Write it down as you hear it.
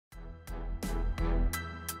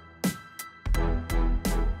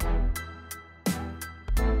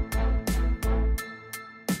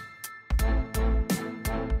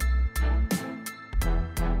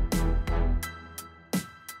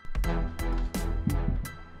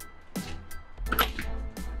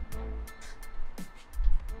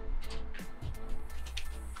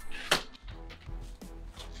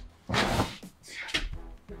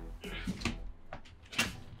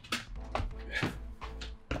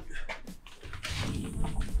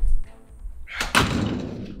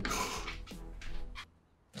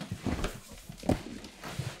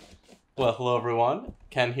Well, hello everyone,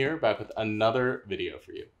 Ken here, back with another video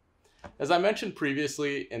for you. As I mentioned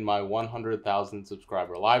previously in my 100,000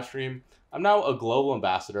 subscriber live stream, I'm now a global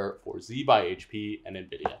ambassador for Z by HP and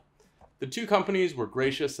NVIDIA. The two companies were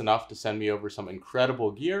gracious enough to send me over some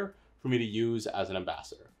incredible gear for me to use as an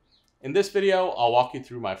ambassador. In this video, I'll walk you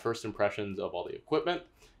through my first impressions of all the equipment,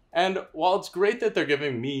 and while it's great that they're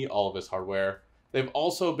giving me all of this hardware, they've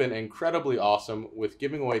also been incredibly awesome with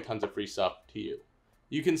giving away tons of free stuff to you.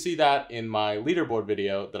 You can see that in my leaderboard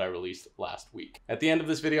video that I released last week. At the end of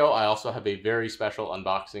this video, I also have a very special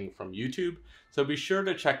unboxing from YouTube, so be sure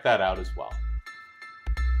to check that out as well.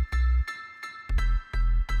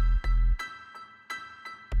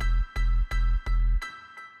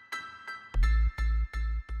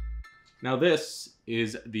 Now this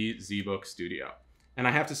is the Zbook Studio, and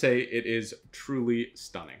I have to say it is truly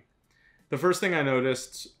stunning. The first thing I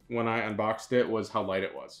noticed when I unboxed it was how light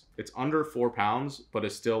it was. It's under 4 pounds, but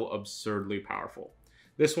is still absurdly powerful.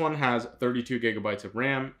 This one has 32 gigabytes of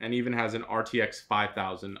RAM and even has an RTX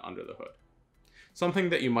 5000 under the hood. Something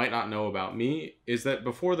that you might not know about me is that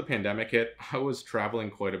before the pandemic hit, I was traveling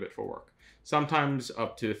quite a bit for work, sometimes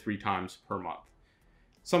up to 3 times per month.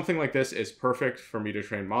 Something like this is perfect for me to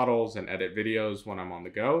train models and edit videos when I'm on the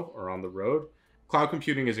go or on the road. Cloud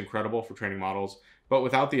computing is incredible for training models, but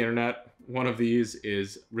without the internet, one of these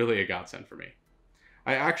is really a godsend for me.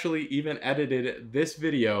 I actually even edited this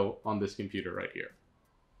video on this computer right here.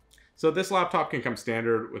 So this laptop can come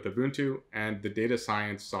standard with Ubuntu and the data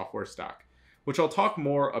science software stack, which I'll talk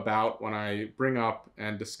more about when I bring up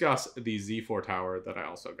and discuss the Z4 tower that I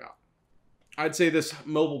also got. I'd say this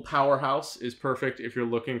mobile powerhouse is perfect if you're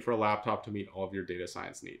looking for a laptop to meet all of your data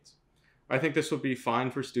science needs. I think this would be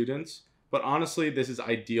fine for students, but honestly, this is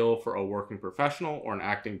ideal for a working professional or an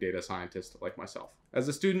acting data scientist like myself. As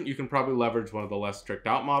a student, you can probably leverage one of the less tricked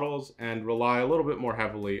out models and rely a little bit more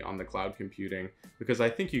heavily on the cloud computing, because I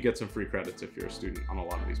think you get some free credits if you're a student on a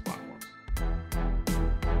lot of these platforms.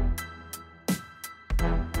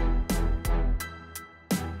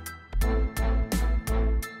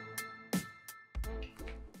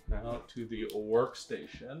 Now to the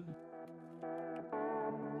workstation.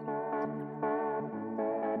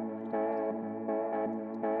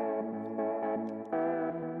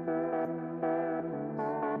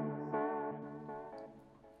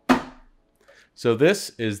 So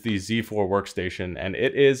this is the Z4 workstation, and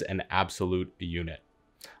it is an absolute unit.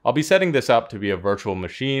 I'll be setting this up to be a virtual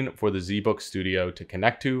machine for the Zbook Studio to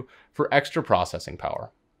connect to for extra processing power.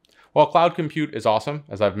 While cloud compute is awesome,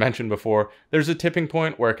 as I've mentioned before, there's a tipping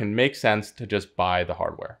point where it can make sense to just buy the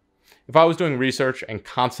hardware. If I was doing research and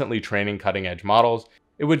constantly training cutting-edge models,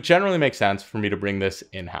 it would generally make sense for me to bring this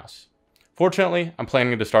in-house. Fortunately, I'm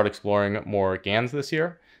planning to start exploring more GANs this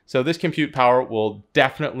year, so this compute power will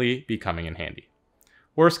definitely be coming in handy.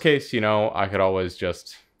 Worst case, I could always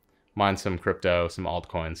just mine some crypto, some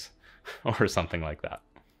altcoins, or something like that.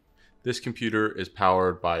 This computer is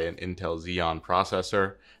powered by an Intel Xeon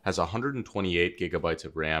processor, has 128 gigabytes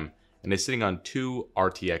of RAM, and is sitting on 2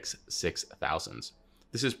 RTX 6000s.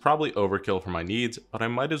 This is probably overkill for my needs, but I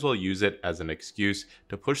might as well use it as an excuse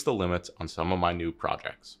to push the limits on some of my new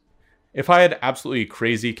projects. If I had absolutely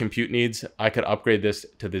crazy compute needs, I could upgrade this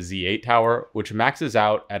to the Z8 tower, which maxes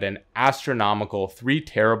out at an astronomical 3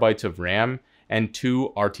 terabytes of RAM and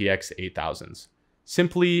 2 RTX 8000s.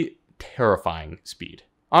 Simply terrifying speed.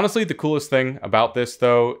 Honestly, the coolest thing about this,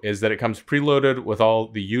 though, is that it comes preloaded with all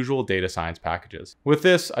the usual data science packages. With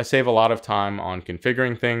this, I save a lot of time on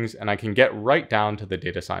configuring things, and I can get right down to the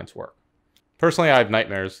data science work. Personally, I have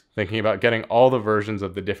nightmares thinking about getting all the versions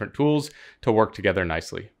of the different tools to work together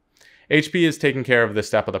nicely. HP is taking care of this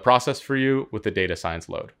step of the process for you with the data science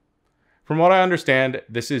load. From what I understand,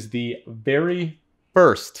 this is the very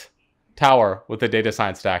first tower with the data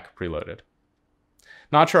science stack preloaded.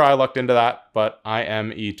 Not sure I lucked into that, but I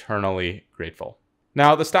am eternally grateful.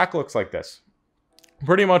 Now, the stack looks like this.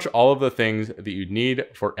 Pretty much all of the things that you'd need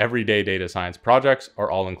for everyday data science projects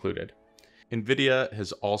are all included. NVIDIA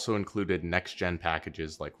has also included next-gen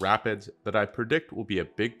packages like Rapids that I predict will be a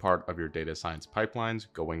big part of your data science pipelines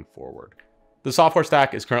going forward. The software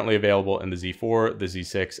stack is currently available in the Z4, the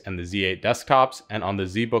Z6, and the Z8 desktops, and on the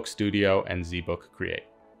Zbook Studio and Zbook Create.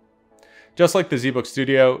 Just like the Zbook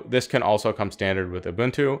Studio, this can also come standard with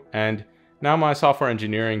Ubuntu, and now my software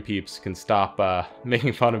engineering peeps can stop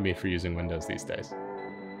making fun of me for using Windows these days.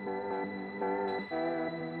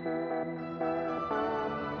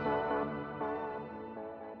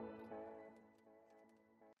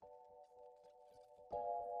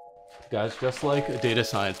 Guys, just like a data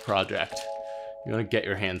science project, you want to get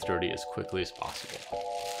your hands dirty as quickly as possible.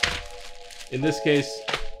 In this case,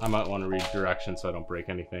 I might want to read directions so I don't break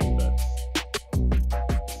anything, but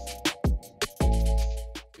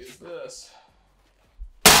is this?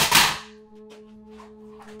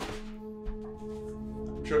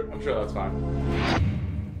 I'm sure that's fine.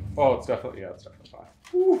 Oh, it's definitely fine.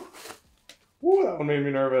 Woo. Woo, that one made me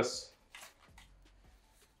nervous.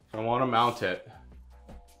 If I want to mount it,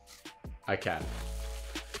 I can.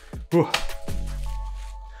 Whew.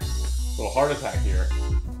 Little heart attack here.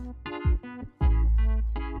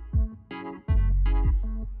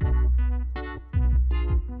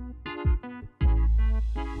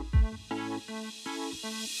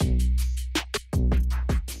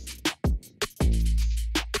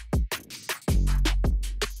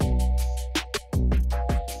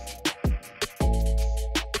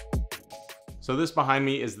 So this behind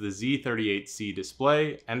me is the Z38C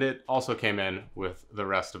display, and it also came in with the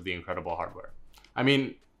rest of the incredible hardware. I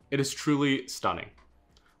mean, it is truly stunning.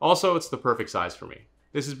 Also, it's the perfect size for me.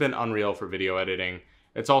 This has been unreal for video editing.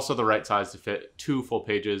 It's also the right size to fit 2 full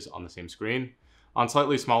pages on the same screen. On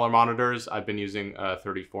slightly smaller monitors, I've been using a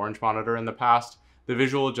 34-inch monitor in the past. The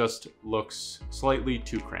visual just looks slightly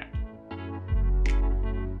too cramped.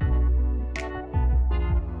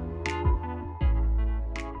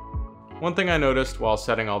 One thing I noticed while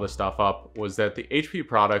setting all this stuff up was that the HP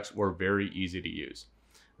products were very easy to use.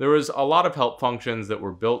 There was a lot of help functions that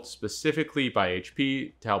were built specifically by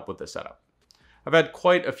HP to help with the setup. I've had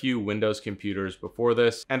quite a few Windows computers before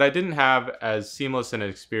this, and I didn't have as seamless an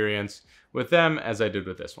experience with them as I did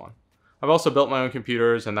with this one. I've also built my own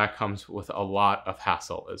computers, and that comes with a lot of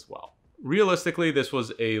hassle as well. Realistically, this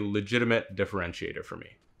was a legitimate differentiator for me.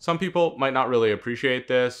 Some people might not really appreciate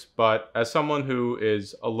this, but as someone who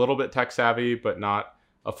is a little bit tech savvy, but not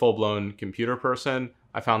a full-blown computer person,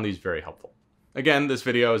 I found these very helpful. Again, this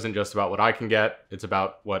video isn't just about what I can get, it's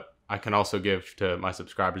about what I can also give to my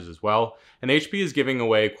subscribers as well. And HP is giving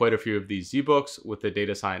away quite a few of these ZBooks with the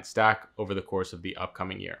data science stack over the course of the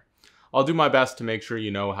upcoming year. I'll do my best to make sure you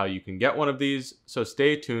know how you can get one of these, so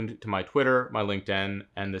stay tuned to my Twitter, my LinkedIn,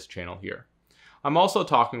 and this channel here. I'm also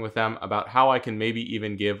talking with them about how I can maybe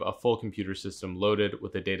even give a full computer system loaded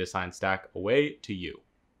with a data science stack away to you.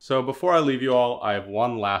 So before I leave you all, I have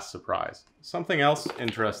one last surprise. Something else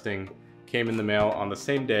interesting came in the mail on the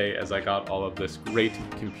same day as I got all of this great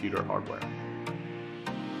computer hardware.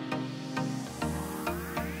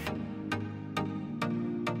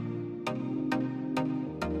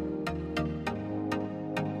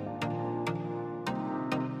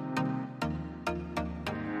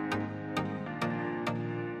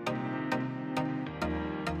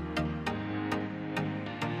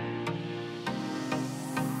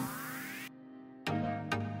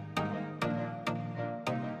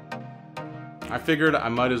 I figured I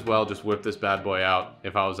might as well just whip this bad boy out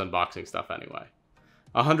if I was unboxing stuff anyway.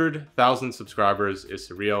 100,000 subscribers is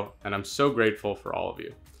surreal, and I'm so grateful for all of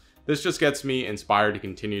you. This just gets me inspired to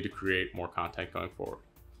continue to create more content going forward.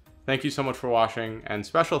 Thank you so much for watching, and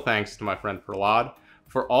special thanks to my friend Prahlad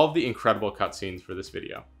for all of the incredible cutscenes for this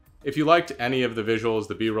video. If you liked any of the visuals,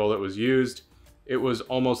 the B-roll that was used, it was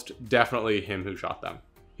almost definitely him who shot them.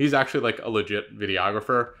 He's actually like a legit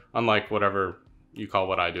videographer, unlike whatever you call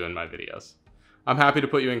what I do in my videos. I'm happy to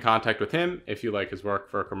put you in contact with him if you like his work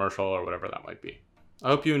for a commercial or whatever that might be. I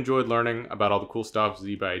hope you enjoyed learning about all the cool stuff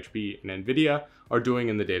Z by HP and NVIDIA are doing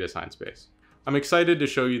in the data science space. I'm excited to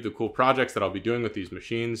show you the cool projects that I'll be doing with these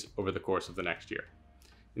machines over the course of the next year.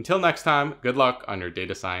 Until next time, good luck on your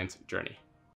data science journey.